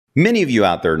Many of you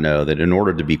out there know that in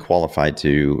order to be qualified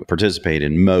to participate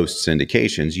in most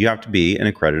syndications, you have to be an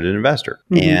accredited investor.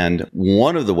 Mm-hmm. And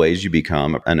one of the ways you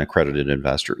become an accredited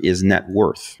investor is net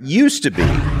worth. Used to be,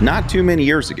 not too many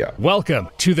years ago. Welcome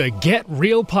to the Get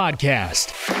Real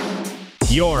Podcast,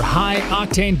 your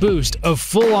high-octane boost of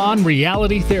full-on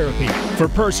reality therapy for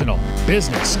personal,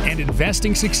 business, and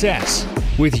investing success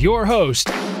with your host,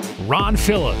 Ron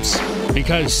Phillips,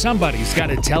 because somebody's got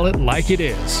to tell it like it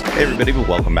is. Hey, everybody.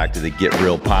 Welcome back to the Get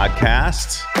Real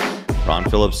Podcast. Ron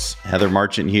Phillips, Heather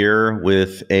Marchant here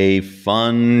with a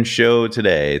fun show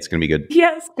today. It's going to be good.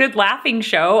 Yes, good laughing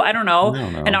show. I don't know,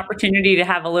 an opportunity to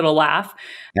have a little laugh.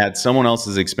 At someone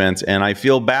else's expense, and I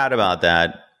feel bad about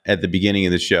that at the beginning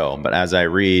of the show. But as I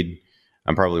read,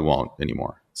 I probably won't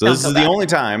anymore. So this is the only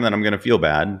time that I'm going to feel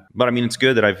bad. But I mean, it's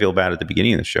good that I feel bad at the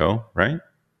beginning of the show, right?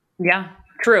 Yeah.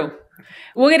 True.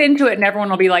 We'll get into it and everyone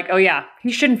will be like, oh yeah,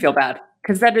 he shouldn't feel bad,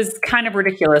 because that is kind of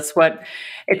ridiculous.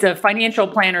 It's a financial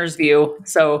planner's view.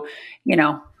 So,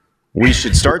 we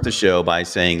should start the show by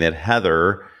saying that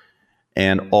Heather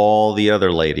and all the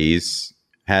other ladies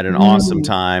had an awesome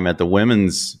time at the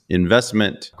women's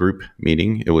investment group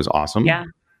meeting. It was awesome. Yeah.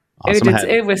 Awesome.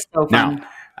 It was so fun. Now,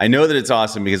 I know that it's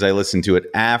awesome because I listened to it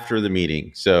after the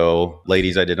meeting. So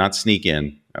ladies, I did not sneak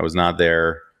in. I was not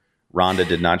there. Rhonda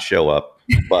did not show up,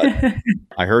 but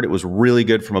I heard it was really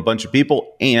good from a bunch of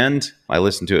people, and I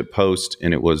listened to it post,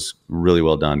 and it was really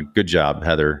well done. Good job,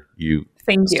 Heather.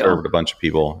 Thank you. Served a bunch of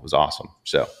people. It was awesome.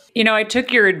 So, I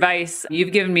took your advice.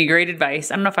 You've given me great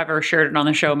advice. I don't know if I've ever shared it on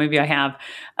the show. Maybe I have,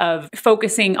 of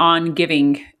focusing on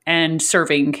giving and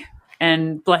serving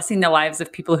and blessing the lives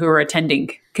of people who are attending.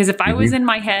 Because if I was in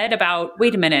my head about,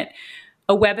 wait a minute,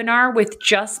 a webinar with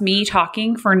just me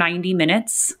talking for 90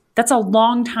 minutes, that's a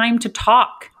long time to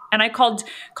talk. And I called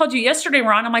you yesterday,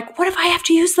 Ron. I'm like, what if I have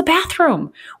to use the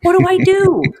bathroom? What do I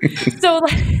do? So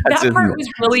that part was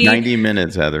really 90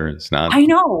 minutes, Heather. It's not. I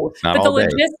know, but the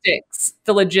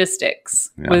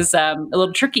logistics was a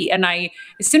little tricky. And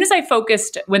as soon as I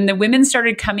focused, when the women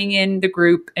started coming in the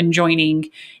group and joining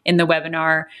in the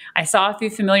webinar, I saw a few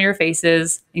familiar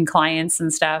faces and clients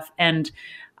and stuff, and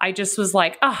I just was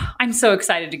like, I'm so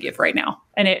excited to give right now.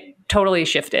 And it totally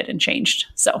shifted and changed.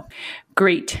 So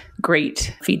great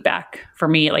feedback for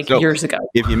me years ago.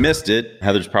 If you missed it,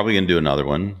 Heather's probably going to do another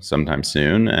one sometime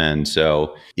soon. And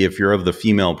so if you're of the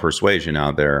female persuasion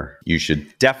out there, you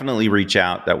should definitely reach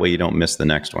out. That way you don't miss the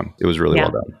next one. It was really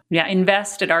well done. Yeah.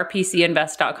 Invest at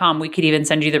rpcinvest.com. We could even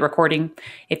send you the recording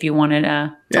if you wanted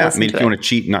to listen if you want to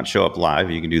cheat and not show up live,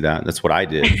 you can do that. That's what I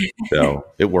did. So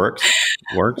it works.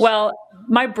 Well,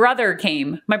 my brother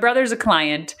came. My brother's a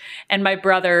client, and my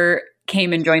brother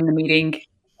came and joined the meeting.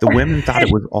 The women thought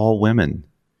it was all women.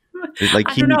 I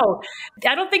don't know.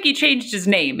 I don't think he changed his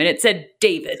name, and it said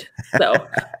David.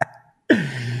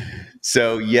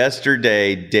 So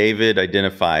yesterday, David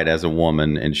identified as a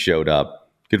woman and showed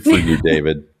up. Good for you,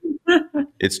 David.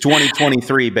 It's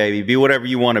 2023, baby. Be whatever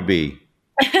you want to be.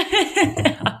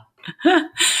 It's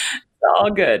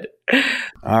all good.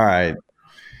 All right.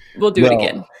 We'll do it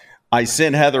again. I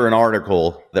sent Heather an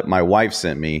article that my wife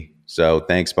sent me. So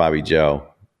thanks, Bobby Joe.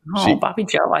 Bobby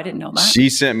Joe. I didn't know that. She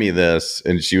sent me this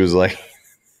and she was like,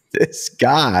 this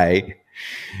guy,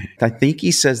 I think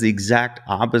he says the exact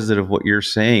opposite of what you're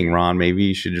saying, Ron. Maybe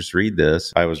you should just read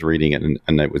this. I was reading it and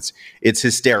it's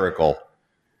hysterical.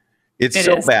 It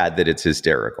is bad that it's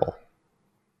hysterical.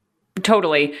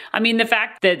 Totally. I mean, the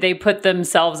fact that they put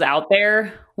themselves out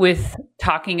there with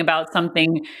talking about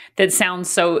something that sounds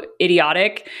so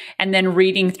idiotic, and then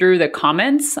reading through the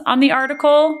comments on the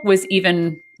article was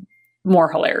even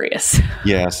more hilarious.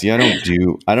 Yeah. See, I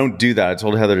don't do that. I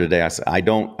told Heather today, I said, I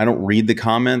don't read the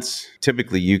comments.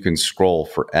 Typically you can scroll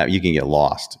you can get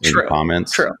lost in the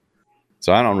comments. True.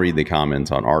 So I don't read the comments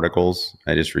on articles.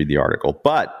 I just read the article.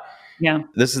 But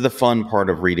this is the fun part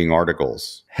of reading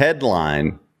articles.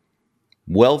 Headline: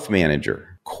 Wealth manager,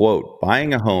 quote,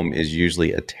 buying a home is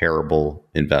usually a terrible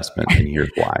investment, and here's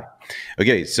why.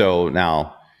 Okay, so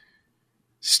now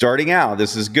starting out,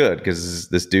 this is good because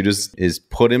this dude is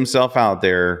put himself out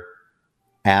there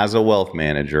as a wealth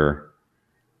manager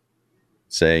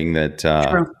saying that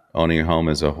owning a home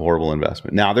is a horrible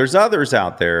investment. Now, there's others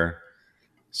out there,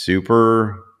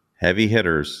 super heavy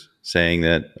hitters, saying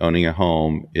that owning a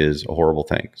home is a horrible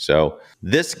thing. So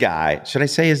this guy, should I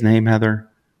say his name, Heather?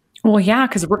 Well, yeah,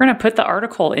 because we're going to put the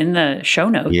article in the show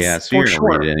notes. Yeah, so you're going to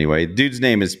read it anyway. Dude's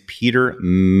name is Peter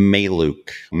Maluk.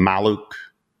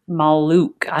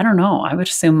 I don't know. I would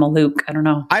assume Maluk. I don't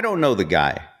know. I don't know the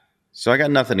guy, so I got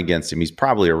nothing against him. He's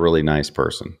probably a really nice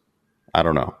person. I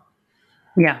don't know.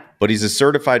 Yeah. But he's a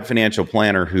certified financial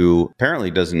planner who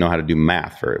apparently doesn't know how to do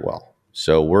math very well.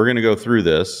 So we're going to go through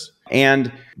this.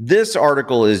 And this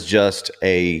article is just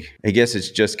I guess it's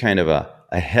just kind of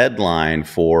a headline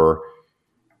for,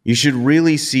 you should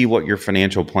really see what your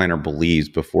financial planner believes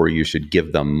before you should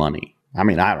give them money. I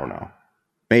mean, I don't know.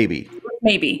 Maybe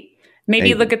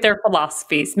look at their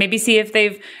philosophies. Maybe see if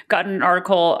they've gotten an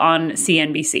article on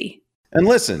CNBC. And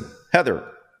listen, Heather,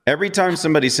 every time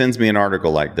somebody sends me an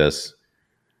article like this,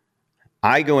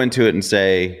 I go into it and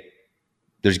say,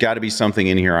 there's got to be something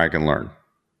in here I can learn.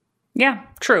 Yeah,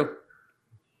 true.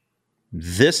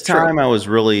 This time I was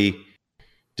really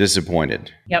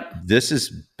disappointed. Yep. This is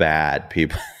bad,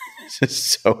 people. This is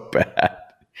so bad.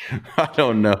 I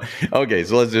don't know. Okay,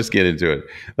 so let's just get into it.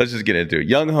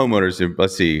 Young homeowners,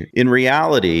 let's see. In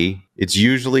reality, it's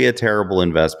usually a terrible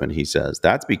investment, he says.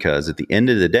 That's because at the end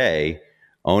of the day,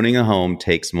 owning a home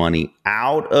takes money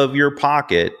out of your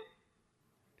pocket.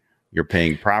 You're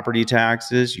paying property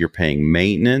taxes, you're paying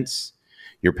maintenance,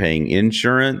 you're paying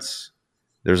insurance.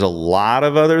 There's a lot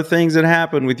of other things that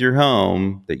happen with your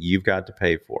home that you've got to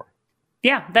pay for.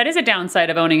 Yeah, that is a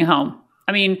downside of owning a home.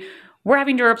 I mean, we're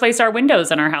having to replace our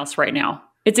windows in our house right now.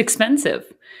 It's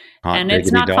expensive. And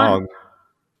it's not fun.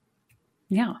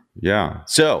 Yeah. Yeah.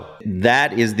 So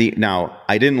that is now,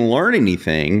 I didn't learn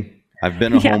anything. I've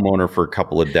been a homeowner for a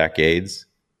couple of decades.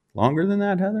 Longer than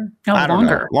that, Heather? No, I don't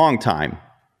longer. know. Long time.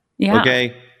 Yeah.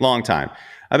 Okay. Long time.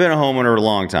 I've been a homeowner a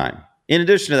long time. In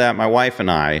addition to that, my wife and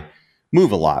I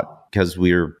move a lot because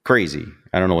we're crazy.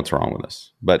 I don't know what's wrong with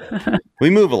us, but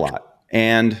we move a lot.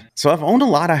 And so I've owned a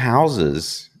lot of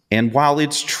houses. And while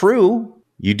it's true,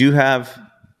 you do have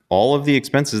all of the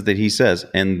expenses that he says,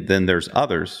 and then there's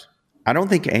others. I don't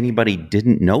think anybody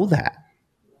didn't know that.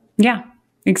 Yeah,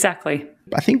 exactly.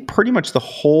 I think pretty much the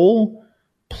whole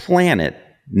planet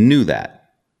knew that.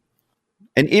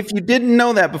 And if you didn't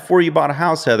know that before you bought a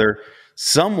house, Heather,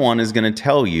 someone is going to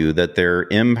tell you that they're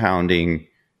impounding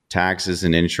taxes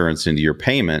and insurance into your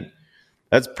payment.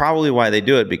 That's probably why they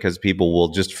do it, because people will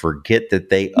just forget that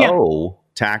they owe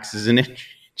taxes and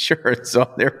insurance on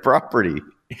their property.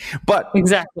 But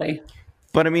exactly.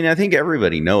 But I mean, I think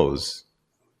everybody knows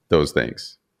those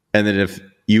things. And then if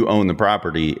you own the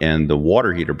property and the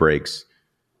water heater breaks,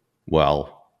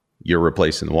 well, you're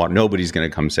replacing the water. Nobody's going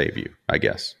to come save you, I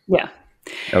guess. Yeah.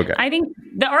 Okay. I think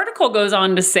the article goes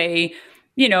on to say,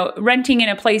 renting in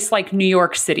a place like New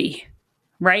York City,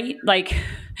 right? Like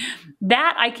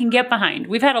that I can get behind.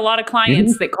 We've had a lot of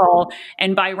clients that call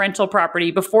and buy rental property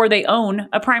before they own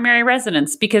a primary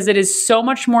residence because it is so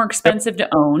much more expensive to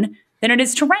own than it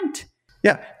is to rent.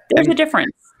 Yeah. There's a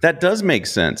difference. That does make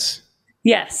sense.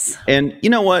 Yes. And you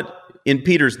know what? In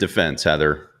Peter's defense,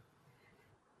 Heather,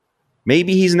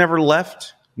 maybe he's never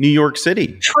left New York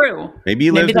City. True. Maybe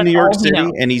he lives in New York City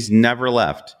and he's never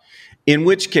left. In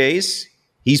which case,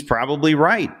 he's probably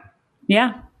right.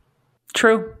 Yeah.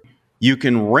 True. You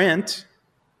can rent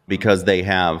because they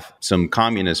have some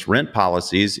communist rent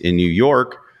policies in New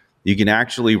York. You can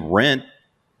actually rent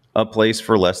a place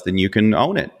for less than you can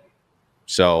own it.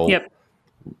 So,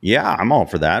 yeah, I'm all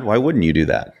for that. Why wouldn't you do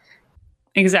that?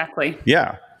 Exactly.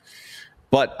 Yeah.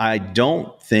 But I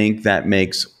don't think that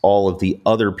makes all of the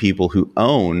other people who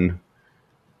own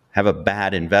have a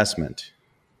bad investment.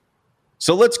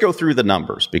 So let's go through the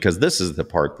numbers, because this is the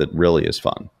part that really is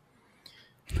fun.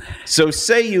 So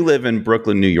say you live in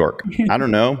Brooklyn, New York. I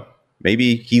don't know.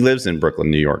 Maybe he lives in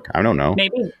Brooklyn, New York. I don't know.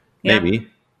 Maybe. Yeah. Maybe.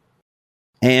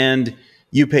 And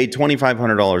you pay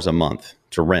 $2,500 a month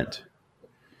to rent.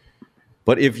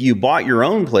 But if you bought your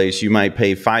own place, you might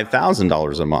pay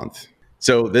 $5,000 a month.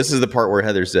 So this is the part where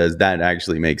Heather says that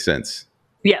actually makes sense.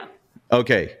 Yeah.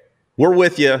 Okay. We're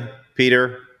with you,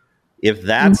 Peter. If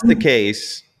that's the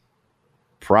case,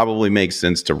 probably makes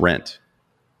sense to rent.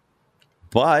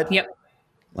 But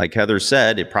like Heather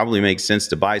said, it probably makes sense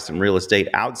to buy some real estate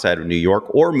outside of New York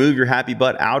or move your happy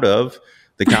butt out of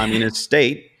the communist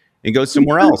state and go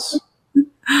somewhere else.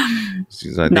 I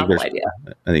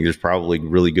think there's probably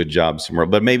really good jobs somewhere,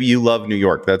 but maybe you love New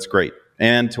York. That's great.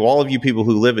 And to all of you people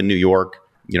who live in New York,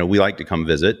 we like to come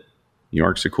visit. New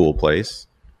York's a cool place.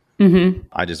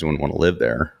 I just wouldn't want to live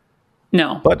there.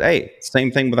 No. But hey,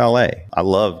 same thing with LA. I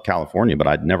love California, but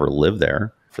I'd never live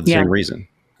there for the same reason.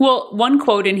 Well, one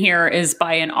quote in here is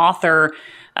by an author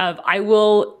of "I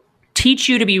will teach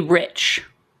you to be rich."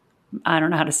 I don't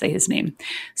know how to say his name,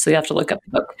 so you have to look up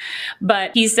the book.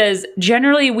 But he says,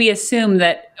 generally, we assume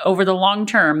that over the long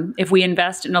term, if we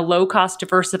invest in a low-cost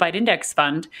diversified index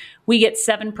fund, we get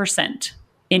 7%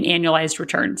 in annualized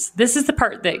returns. This is the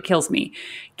part that kills me.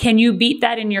 Can you beat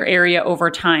that in your area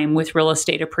over time with real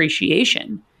estate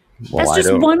appreciation? Well, that's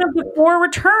just one of the 4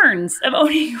 returns of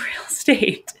owning real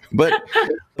estate. But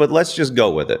let's just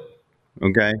go with it,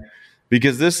 okay?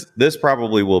 because this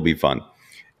probably will be fun.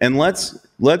 And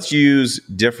let's use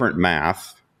different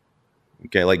math,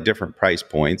 okay, like different price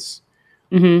points,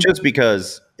 just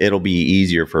because it'll be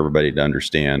easier for everybody to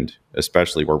understand,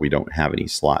 especially where we don't have any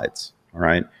slides. All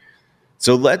right.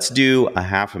 So let's do a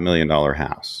 $500,000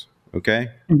 house. Okay.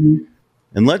 And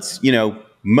let's,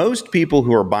 most people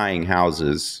who are buying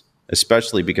houses,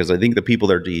 especially because I think the people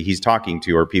that he's talking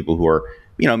to are people who are,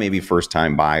 maybe first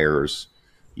time buyers,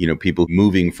 people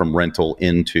moving from rental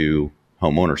into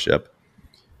home ownership.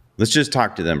 Let's just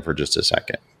talk to them for just a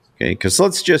second. Okay. Because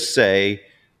let's just say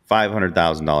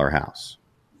 $500,000 house.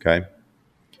 Okay.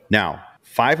 Now,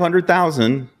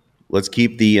 $500,000, let's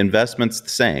keep the investments the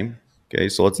same. Okay.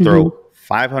 So let's throw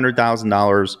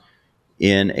 $500,000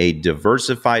 in a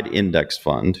diversified index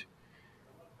fund,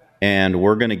 and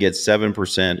we're going to get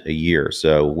 7% a year.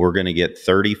 So we're going to get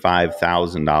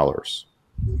 $35,000.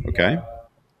 Okay.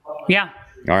 Yeah.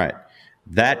 All right.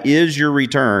 That is your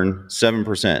return,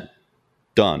 7%.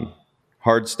 Done.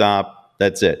 Hard stop.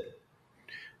 That's it.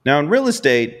 Now, in real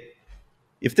estate,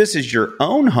 if this is your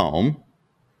own home,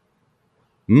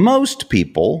 most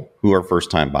people who are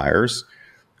first-time buyers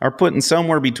are putting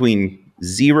somewhere between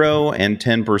 0 and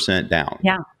 10% down.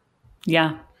 Yeah.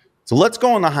 Yeah. So let's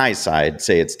go on the high side,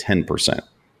 say it's 10%.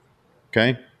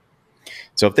 Okay.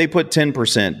 So if they put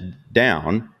 10%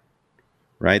 down,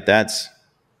 right,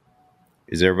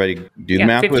 is everybody do the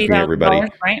math with me, everybody?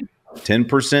 Right.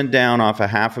 10% down off a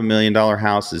 $500,000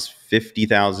 house is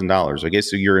 $50,000. Okay.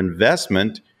 So your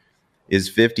investment is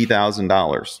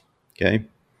 $50,000. Okay.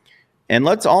 And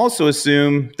let's also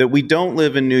assume that we don't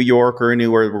live in New York or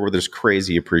anywhere where there's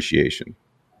crazy appreciation.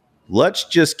 Let's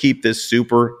just keep this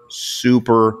super,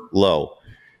 super low.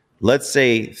 Let's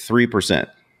say 3%.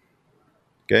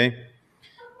 Okay.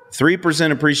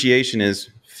 3% appreciation is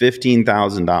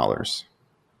 $15,000.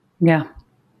 Yeah.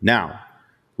 Now,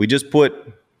 we just put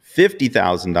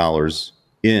 $50,000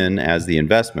 in as the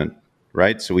investment,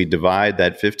 right? So we divide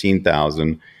that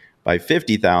 15,000 by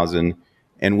 50,000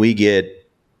 and we get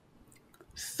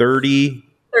 30%.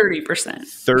 30%.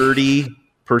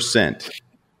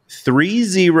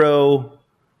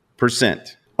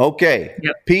 30%. Okay.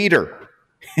 Yep. Peter,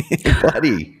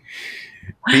 buddy,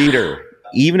 Peter,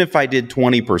 even if I did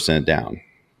 20% down,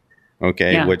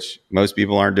 okay, which most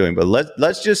people aren't doing, but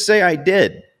let's just say I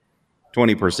did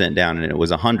 20% down and it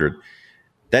was 100.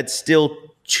 That's still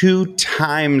 2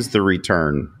 times the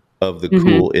return of the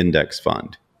cool index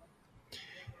fund.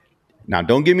 Now,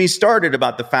 don't get me started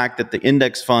about the fact that the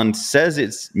index fund says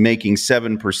it's making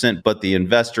 7%, but the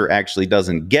investor actually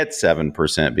doesn't get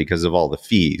 7% because of all the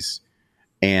fees.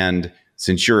 And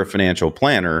since you're a financial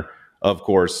planner, of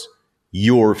course,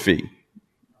 your fee,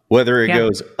 whether it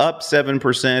goes up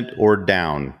 7% or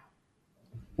down,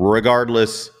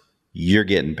 regardless, you're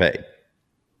getting paid.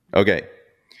 Okay.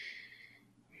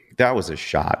 That was a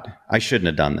shot. I shouldn't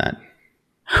have done that.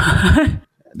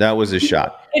 That was a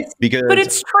shot. But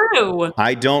it's true.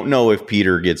 I don't know if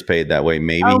Peter gets paid that way.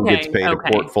 Maybe he gets paid a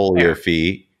portfolio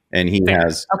fee and he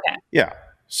has. Okay. Yeah.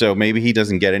 So maybe he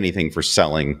doesn't get anything for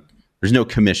selling. There's no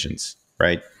commissions,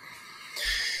 right?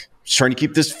 Just trying to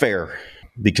keep this fair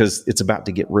because it's about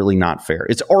to get really not fair.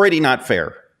 It's already not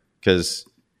fair because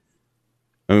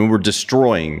we're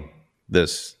destroying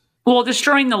this. Well,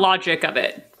 destroying the logic of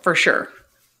it for sure.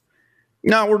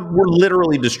 No, we're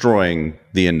literally destroying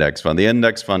the index fund. The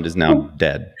index fund is now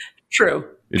dead. True.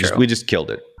 We just killed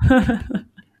it.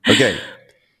 Okay.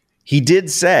 He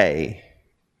did say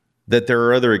that there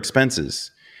are other expenses.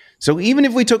 So even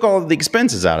if we took all of the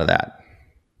expenses out of that,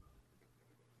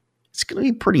 it's going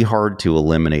to be pretty hard to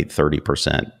eliminate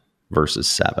 30% versus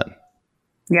 7%.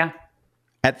 Yeah.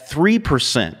 At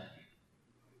 3%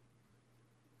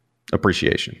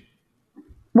 appreciation.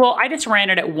 Well, I just ran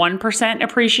it at 1%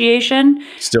 appreciation.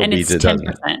 Still and beats it's it,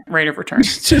 10% rate of return.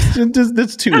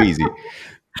 That's too easy.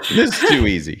 This is too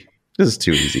easy. This is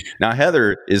too easy. Now,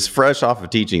 Heather is fresh off of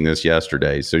teaching this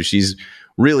yesterday, so she's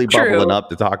really bubbling up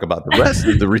to talk about the rest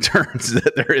of the returns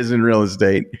that there is in real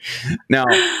estate. Now,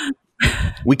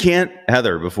 we can't,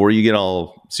 Heather, before you get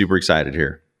all super excited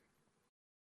here,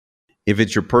 if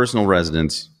it's your personal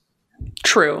residence,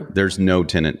 true, there's no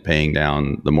tenant paying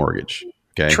down the mortgage.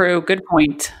 Okay. True. Good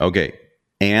point. Okay.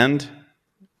 And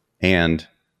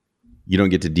you don't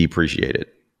get to depreciate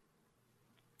it.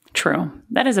 True.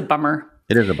 That is a bummer.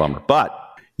 It is a bummer, but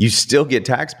you still get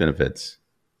tax benefits.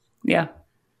 Yeah.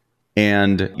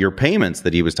 And your payments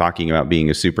that he was talking about being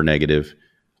a super negative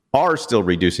are still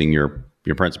reducing your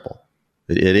principal.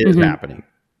 It is happening.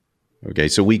 Okay.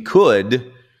 So we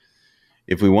could,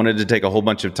 if we wanted to take a whole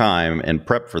bunch of time and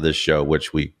prep for this show,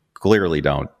 which we clearly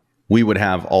don't, we would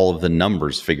have all of the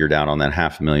numbers figured out on that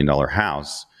 $500,000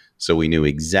 house. So we knew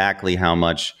exactly how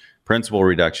much principal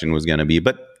reduction was going to be.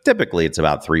 But typically it's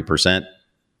about 3%.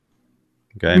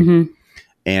 Okay. Mm-hmm.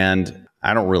 And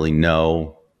I don't really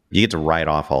know. You get to write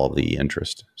off all of the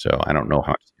interest. So I don't know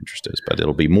how much interest is, but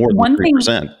it'll be more than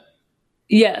 3%.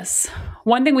 Yes.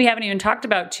 One thing we haven't even talked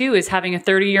about too is having a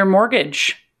 30-year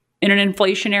mortgage in an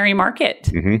inflationary market.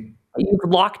 Mm-hmm.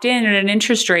 You've locked in at an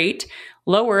interest rate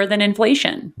lower than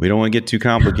inflation. We don't want to get too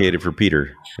complicated for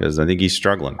Peter because I think he's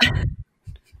struggling.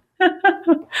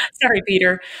 Sorry,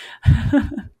 Peter.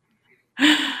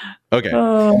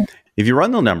 Okay. If you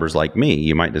run the numbers like me,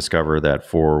 you might discover that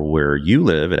for where you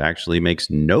live, it actually makes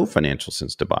no financial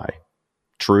sense to buy.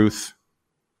 Truth.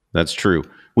 That's true.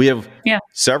 We have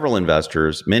several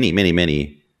investors,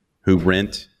 many, who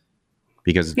rent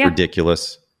because it's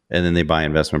ridiculous. And then they buy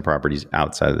investment properties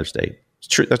outside of their state. It's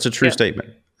true. That's a true statement.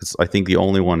 It's, I think, the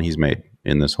only one he's made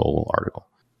in this whole article.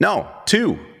 No,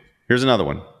 2. Here's another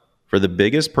one. For the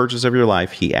biggest purchase of your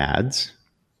life, he adds,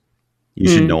 you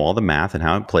should know all the math and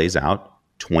how it plays out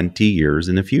 20 years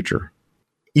in the future.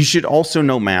 You should also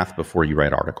know math before you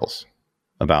write articles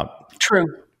about. True.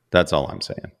 That's all I'm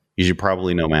saying. You should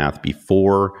probably know math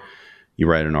before you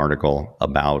write an article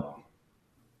about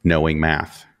knowing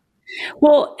math.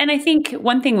 Well, and I think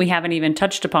one thing we haven't even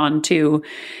touched upon too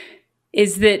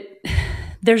is that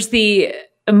there's the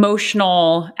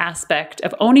emotional aspect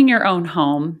of owning your own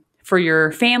home for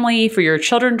your family, for your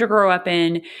children to grow up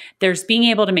in. There's being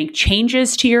able to make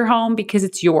changes to your home because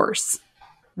it's yours,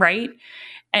 right?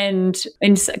 And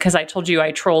because I told you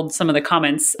I trolled some of the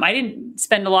comments, I didn't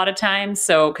spend a lot of time.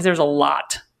 So, because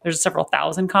there's several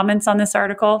thousand comments on this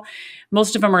article.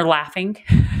 Most of them are laughing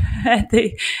at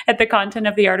the content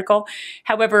of the article.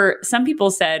 However, some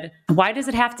people said, why does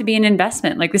it have to be an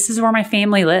investment? Like, this is where my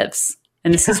family lives.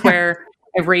 And this is where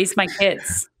I raised my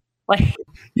kids. Like,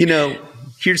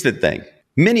 here's the thing.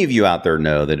 Many of you out there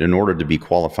know that in order to be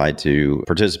qualified to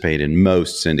participate in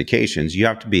most syndications, you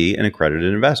have to be an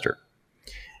accredited investor.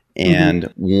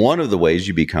 And one of the ways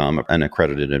you become an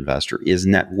accredited investor is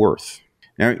net worth.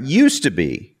 Now, it used to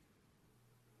be,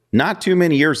 not too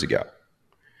many years ago,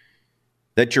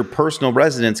 that your personal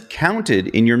residence counted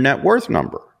in your net worth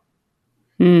number.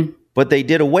 But they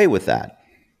did away with that.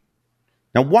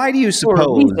 Now, why do you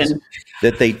suppose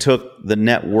that they took the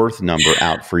net worth number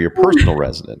out for your personal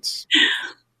residence?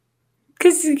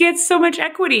 Because you get so much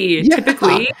equity,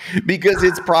 typically. Because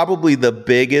it's probably the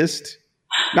biggest,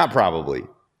 not probably,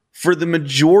 for the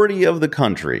majority of the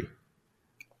country,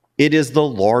 it is the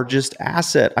largest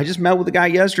asset. I just met with a guy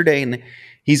yesterday and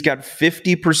he's got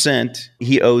 50%.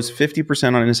 He owes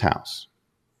 50% on his house.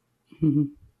 Mm-hmm.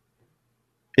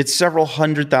 It's several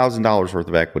 $100,000 worth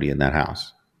of equity in that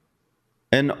house.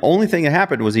 And the only thing that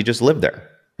happened was he just lived there.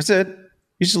 That's it.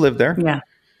 He just lived there. Yeah.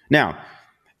 Now,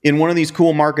 in one of these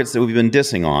cool markets that we've been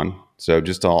dissing on, so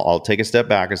just I'll take a step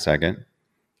back a second.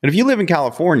 And if you live in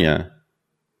California,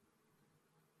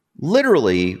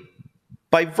 literally,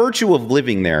 by virtue of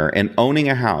living there and owning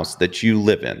a house that you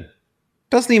live in,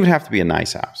 doesn't even have to be a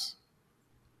nice house.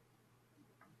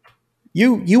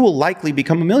 You will likely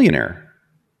become a millionaire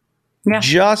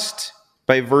just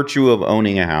by virtue of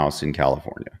owning a house in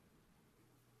California.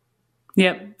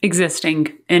 Yep,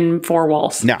 existing in 4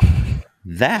 walls. Now,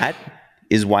 that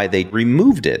is why they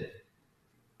removed it.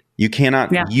 You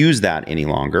cannot use that any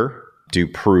longer to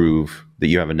prove that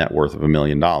you have a net worth of $1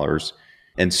 million.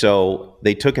 And so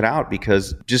they took it out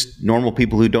because just normal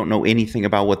people who don't know anything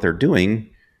about what they're doing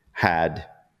had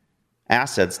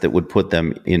assets that would put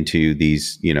them into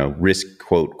these,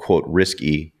 quote,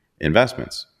 risky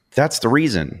investments. That's the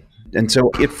reason. And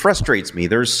so it frustrates me.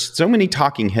 There's so many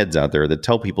talking heads out there that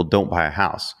tell people don't buy a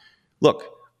house. Look,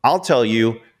 I'll tell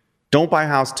you, don't buy a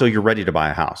house till you're ready to buy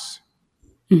a house.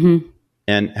 Mm-hmm.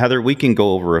 And Heather, we can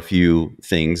go over a few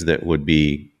things that would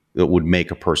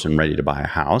make a person ready to buy a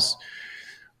house.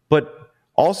 But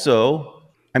also,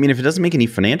 if it doesn't make any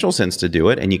financial sense to do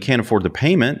it and you can't afford the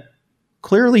payment,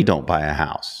 clearly don't buy a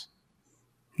house.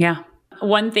 Yeah.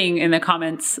 One thing in the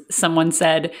comments, someone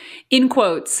said, in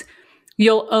quotes,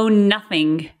 "You'll own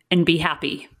nothing and be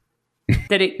happy."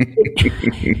 That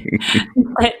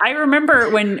I remember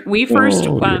when we first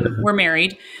were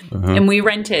married and we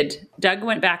rented. Doug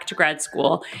went back to grad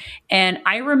school, and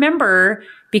I remember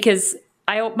because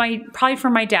probably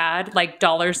for my dad, like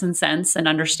dollars and cents and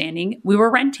understanding, we were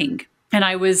renting. And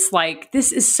I was like,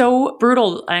 this is so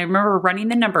brutal. I remember running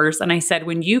the numbers and I said,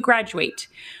 when you graduate,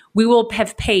 we will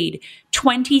have paid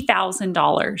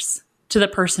 $20,000 to the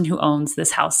person who owns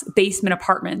this house, basement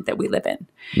apartment that we live in.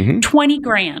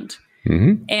 $20,000.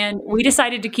 Mm-hmm. And we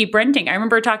decided to keep renting. I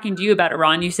remember talking to you about it,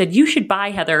 Ron. You said, you should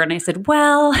buy, Heather. And I said,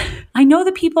 well, I know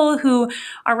the people who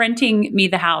are renting me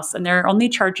the house and they're only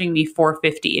charging me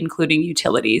 $450, including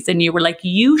utilities. And you were like,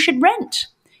 you should rent.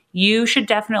 You should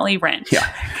definitely rent.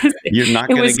 Yeah. You're not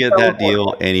going to get that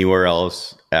deal anywhere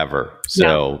else ever.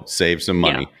 So save some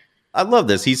money. Yeah. I love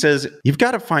this. He says, you've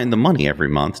got to find the money every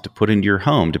month to put into your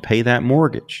home to pay that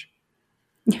mortgage.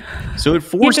 So it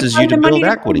forces you to build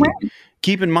equity.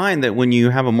 Keep in mind that when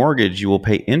you have a mortgage, you will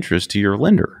pay interest to your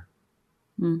lender.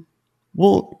 Mm.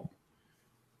 Well,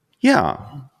 yeah.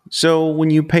 So when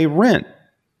you pay rent,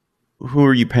 who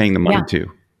are you paying the money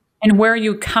to? And where are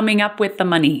you coming up with the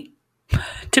money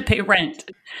to pay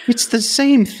rent? It's the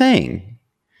same thing.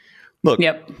 Look,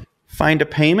 find a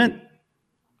payment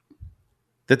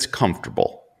that's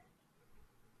comfortable.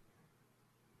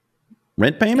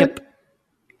 Rent payment,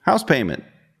 house payment.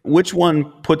 Which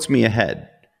one puts me ahead?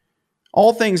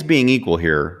 All things being equal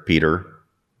here, Peter,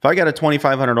 if I got a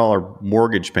 $2,500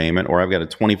 mortgage payment or I've got a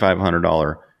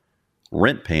 $2,500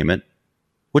 rent payment,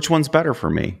 which one's better for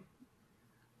me?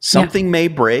 Something may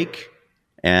break,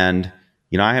 and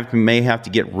I may have to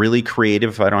get really creative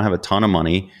if I don't have a ton of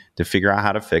money to figure out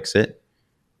how to fix it,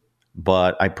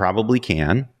 but I probably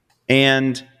can.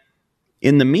 And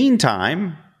in the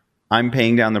meantime, I'm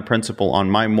paying down the principal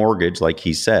on my mortgage, like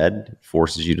he said,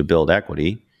 forces you to build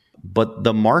equity. But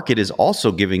the market is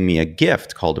also giving me a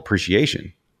gift called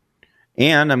appreciation.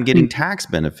 And I'm getting tax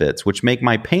benefits, which make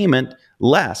my payment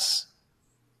less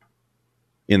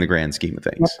in the grand scheme of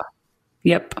things.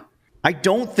 Yep. I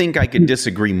don't think I could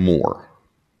disagree more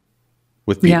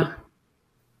with people. Yeah.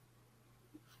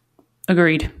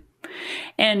 Agreed.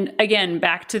 And again,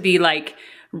 back to the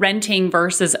renting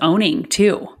versus owning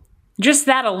too. Just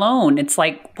that alone, it's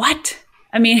like, what?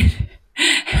 I mean,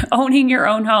 owning your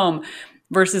own home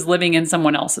versus living in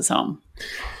someone else's home.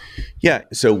 Yeah.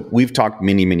 So we've talked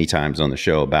many, many times on the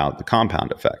show about the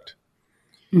compound effect.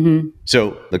 Mm-hmm.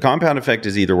 So the compound effect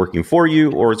is either working for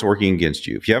you or it's working against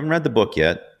you. If you haven't read the book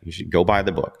yet, you should go buy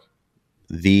the book,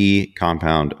 The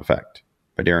Compound Effect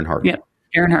by Darren Hardy. Yeah,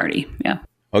 Darren Hardy. Yeah.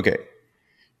 Okay.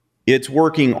 It's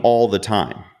working all the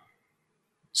time.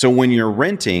 So when you're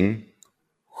renting,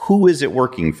 who is it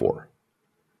working for?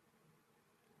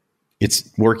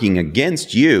 It's working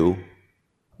against you.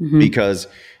 Mm-hmm. Because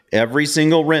every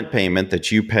single rent payment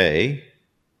that you pay,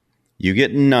 you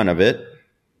get none of it,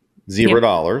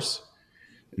 $0.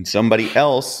 And somebody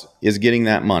else is getting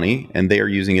that money and they are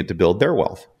using it to build their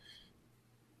wealth.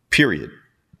 Period.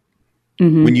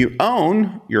 Mm-hmm. When you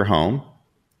own your home,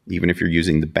 even if you're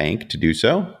using the bank to do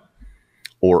so,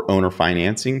 or owner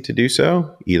financing to do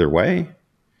so, either way,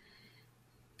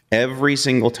 every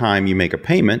single time you make a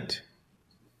payment,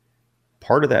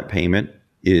 part of that payment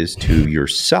is to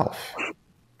yourself.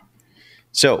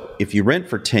 So if you rent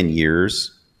for 10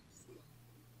 years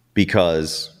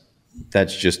because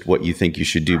that's just what you think you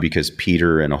should do because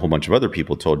Peter and a whole bunch of other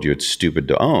people told you it's stupid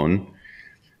to own,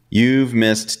 you've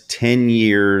missed 10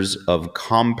 years of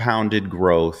compounded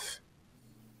growth,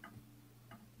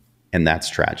 and that's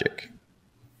tragic.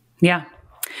 Yeah.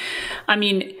 I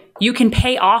mean, you can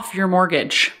pay off your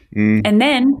mortgage. And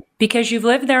then because you've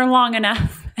lived there long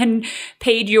enough and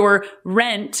paid your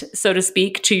rent, so to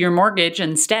speak, to your mortgage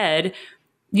instead,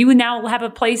 you now have a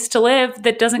place to live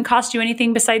that doesn't cost you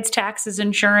anything besides taxes,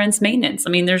 insurance, maintenance.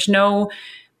 I mean, there's no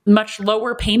much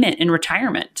lower payment in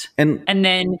retirement. And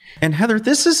Heather,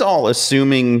 this is all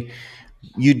assuming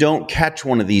you don't catch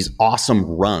one of these awesome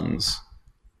runs.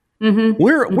 Mm-hmm.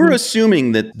 We're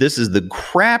assuming that this is the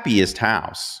crappiest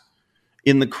house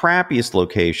in the crappiest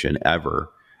location ever.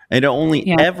 And it only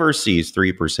ever sees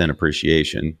 3%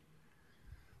 appreciation.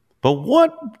 But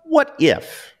what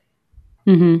if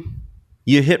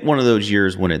you hit one of those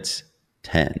years when it's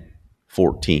 10,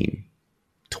 14,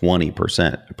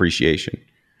 20% appreciation?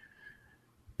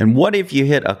 And what if you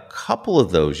hit a couple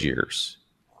of those years?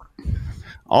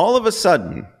 All of a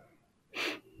sudden,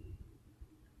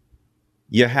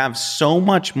 you have so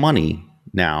much money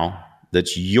now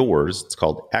that's yours, it's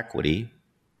called equity,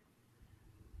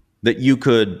 that you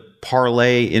could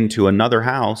parlay into another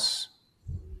house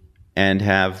and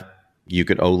you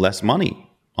could owe less money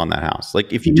on that house.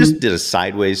 Like if you just did a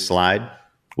sideways slide,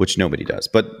 which nobody does,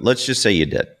 but let's just say you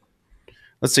did.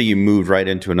 Let's say you moved right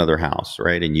into another house,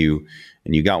 right? And you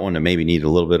got one that maybe needed a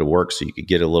little bit of work so you could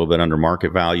get a little bit under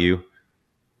market value.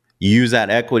 You use that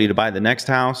equity to buy the next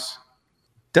house.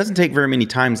 Doesn't take very many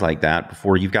times like that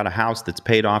before you've got a house that's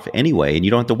paid off anyway, and you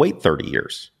don't have to wait 30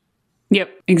 years. Yep,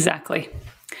 exactly.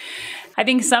 I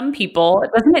think some people,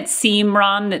 doesn't it seem,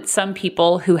 Ron, that some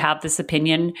people who have this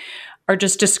opinion are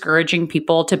just discouraging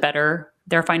people to better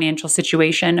their financial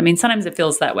situation. I mean, sometimes it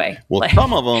feels that way. Well,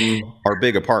 some of them are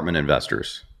big apartment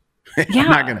investors.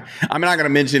 Yeah. I'm not gonna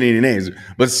mention any names,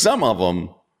 but some of them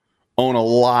own a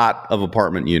lot of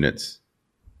apartment units.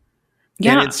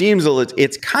 Yeah. And it seems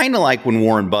it's kind of like when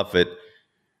Warren Buffett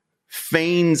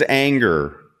feigns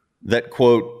anger that,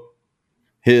 quote,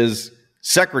 his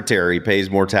secretary pays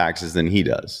more taxes than he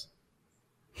does,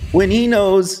 when he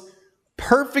knows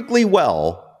perfectly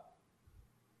well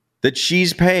that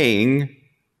she's paying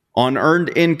on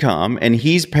earned income and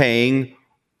he's paying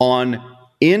on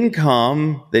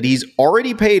income that he's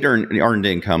already paid earned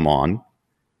income on,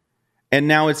 and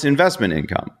now it's investment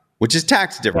income, which is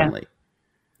taxed differently.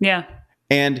 Yeah.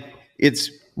 And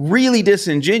it's really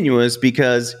disingenuous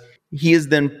because he is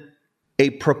then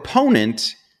a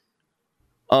proponent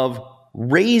of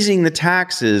raising the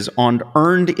taxes on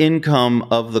earned income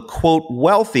of the, quote,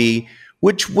 wealthy,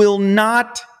 which will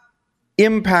not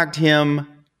impact him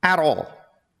at all.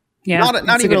 Yeah,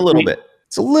 not even a little bit.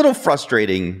 It's a little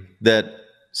frustrating that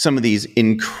some of these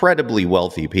incredibly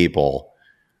wealthy people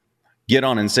get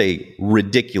on and say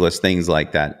ridiculous things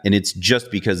like that. And it's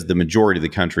just because the majority of the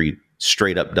country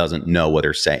straight up doesn't know what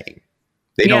they're saying.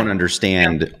 They don't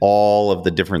understand all of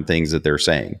the different things that they're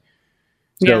saying.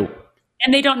 So,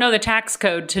 and they don't know the tax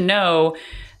code to know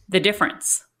the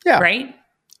difference. Yeah. Right.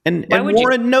 And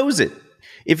Warren knows it.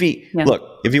 If he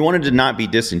wanted to not be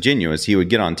disingenuous, he would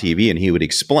get on TV and he would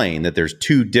explain that there's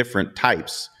two different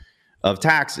types of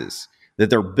taxes, that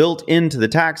they're built into the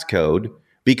tax code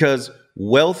because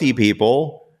wealthy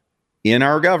people in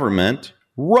our government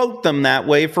wrote them that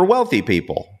way for wealthy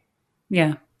people.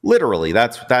 Yeah. Literally,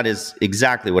 that is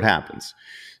exactly what happens.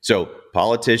 So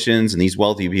politicians and these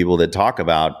wealthy people that talk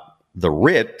about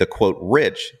the quote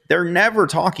rich, they're never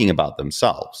talking about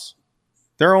themselves.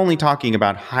 They're only talking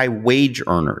about high wage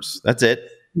earners. That's it.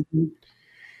 Mm-hmm.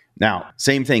 Now,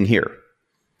 same thing here.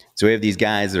 So we have these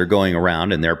guys that are going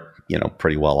around and they're,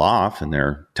 pretty well off, and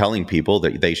they're telling people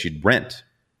that they should rent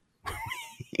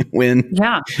when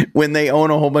they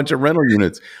own a whole bunch of rental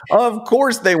units. Of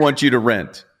course they want you to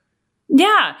rent.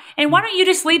 Yeah. And why don't you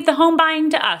just leave the home buying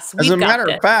to us? As a matter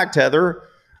of fact, Heather,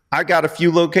 I got a few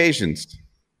locations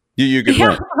you could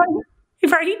rent.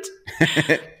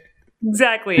 Right?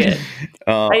 Exactly it.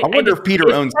 I wonder if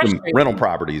Peter owns some rental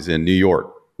properties in New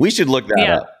York. We should look that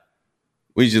up.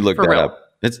 We should look that up.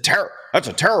 That's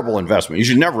a terrible investment. You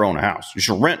should never own a house. You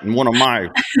should rent in one of my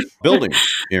buildings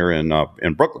here in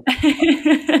Brooklyn.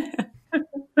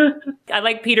 I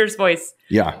like Peter's voice.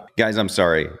 Yeah. Guys, I'm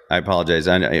sorry. I apologize.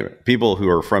 People who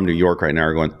are from New York right now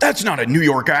are going, that's not a New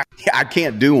York accent. Yeah, I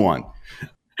can't do one.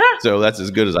 So that's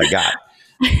as good as I got.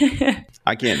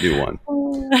 I can't do one.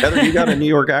 Heather, you got a New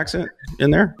York accent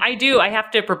in there? I do. I have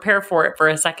to prepare for it for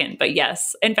a second, but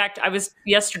yes. In fact,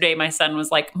 yesterday, my son was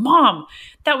like, Mom,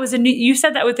 you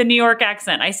said that with a New York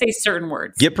accent. I say certain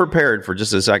words. Get prepared for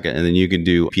just a second, and then you can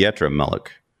do Pietra Mellick,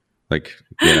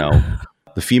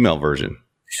 the female version.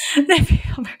 The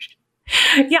female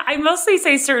version. Yeah, I mostly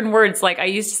say certain words. Like I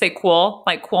used to say cool,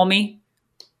 like cool me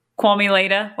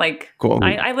later. Like cool.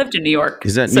 I lived in New York.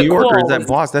 Is that New York or is that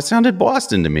Boston? That sounded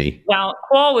Boston to me. Well,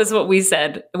 Paul was what we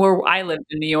said where I lived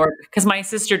in New York because my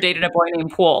sister dated a boy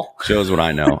named Paul. Shows what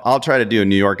I know. I'll try to do a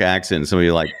New York accent and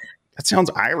somebody like, that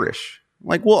sounds Irish. I'm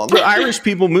like, well, the Irish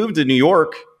people moved to New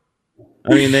York.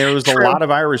 I mean, there was a lot of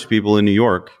Irish people in New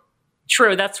York.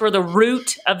 True. That's where the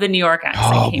root of the New York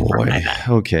accent came from.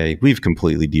 Okay. We've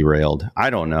completely derailed.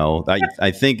 I don't know. I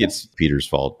think it's Peter's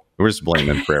fault. We're just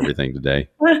blaming him for everything today.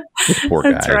 Poor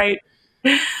guy. That's right.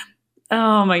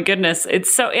 Oh my goodness.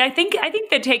 I think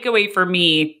the takeaway for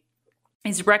me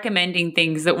is recommending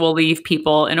things that will leave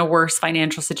people in a worse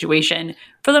financial situation.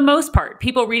 For the most part,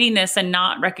 people reading this and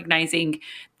not recognizing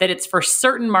that it's for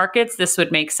certain markets, this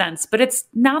would make sense, but it's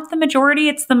not the majority,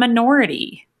 it's the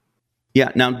minority.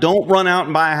 Yeah. Now don't run out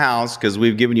and buy a house because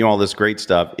we've given you all this great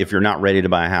stuff. If you're not ready to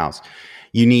buy a house,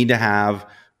 you need to have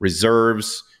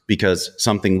reserves because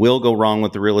something will go wrong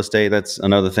with the real estate. That's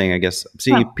another thing, I guess.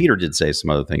 See, Peter did say some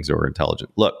other things that were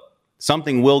intelligent. Look,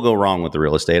 something will go wrong with the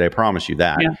real estate. I promise you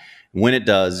that. Yeah. When it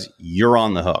does, you're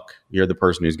on the hook. You're the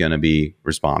person who's going to be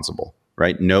responsible,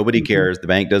 right? Nobody cares. The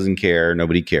bank doesn't care.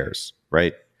 Nobody cares,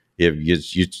 right?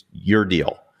 It's your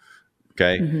deal.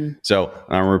 Okay. Mm-hmm. So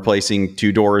I'm replacing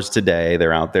 2 doors today.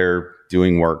 They're out there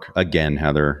doing work again,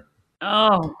 Heather.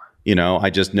 Oh. I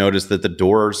just noticed that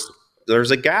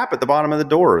there's a gap at the bottom of the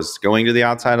doors going to the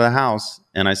outside of the house.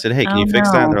 And I said, hey, can you fix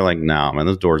that? And they're like, no, man,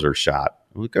 those doors are shot.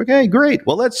 I'm like, okay, great.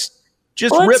 Well, let's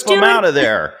rip them out of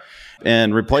there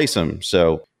and replace them.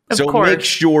 So make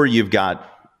sure you've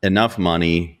got enough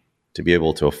money to be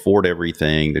able to afford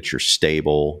everything, that you're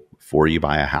stable before you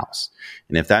buy a house.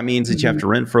 And if that means that you have to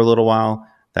rent for a little while,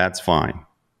 that's fine.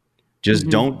 Just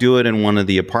don't do it in one of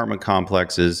the apartment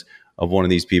complexes of one of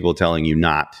these people telling you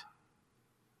not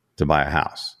to buy a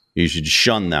house. You should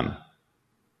shun them.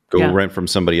 Go rent from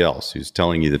somebody else who's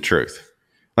telling you the truth.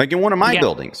 Like in one of my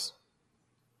buildings.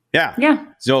 Yeah.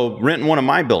 So rent in one of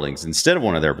my buildings instead of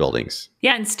one of their buildings.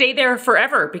 Yeah, and stay there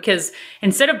forever, because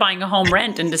instead of buying a home,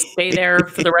 rent and just stay there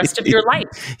for the rest of your life.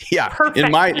 Yeah. Perfect.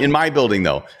 In my building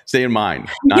though. Stay in mine,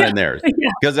 not in theirs.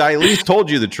 Because I at least told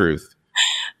you the truth.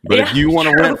 But if you want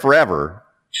to rent forever,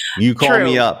 you call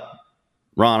me up.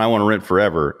 Ron, I want to rent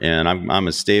forever, and I'm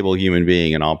a stable human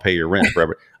being, and I'll pay your rent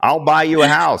forever. I'll buy you a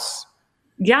house.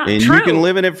 Yeah, and you can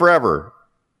live in it forever.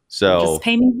 So just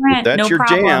pay me rent. If that's no your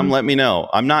problem. jam, let me know.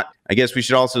 I guess we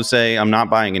should also say I'm not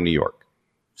buying in New York.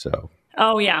 So.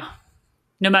 Oh yeah,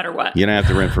 no matter what. You're gonna have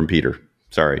to rent from Peter.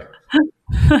 Sorry.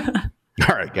 All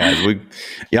right, guys.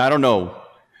 I don't know.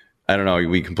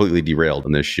 We completely derailed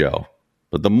in this show.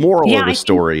 But the moral of the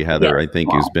story, Heather, I think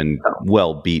has been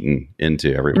well beaten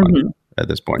into everyone at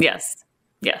this point. Yes,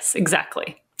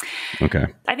 exactly. Okay.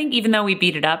 I think even though we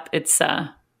beat it up, it's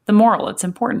the moral. It's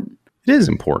important. It is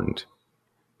important.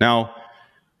 Now,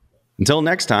 until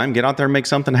next time, get out there and make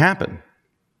something happen.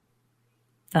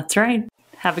 That's right.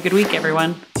 Have a good week,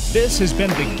 everyone. This has been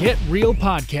the Get Real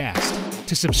Podcast.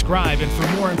 To subscribe and for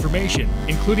more information,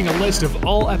 including a list of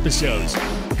all episodes,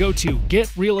 go to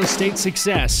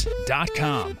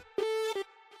getrealestatesuccess.com.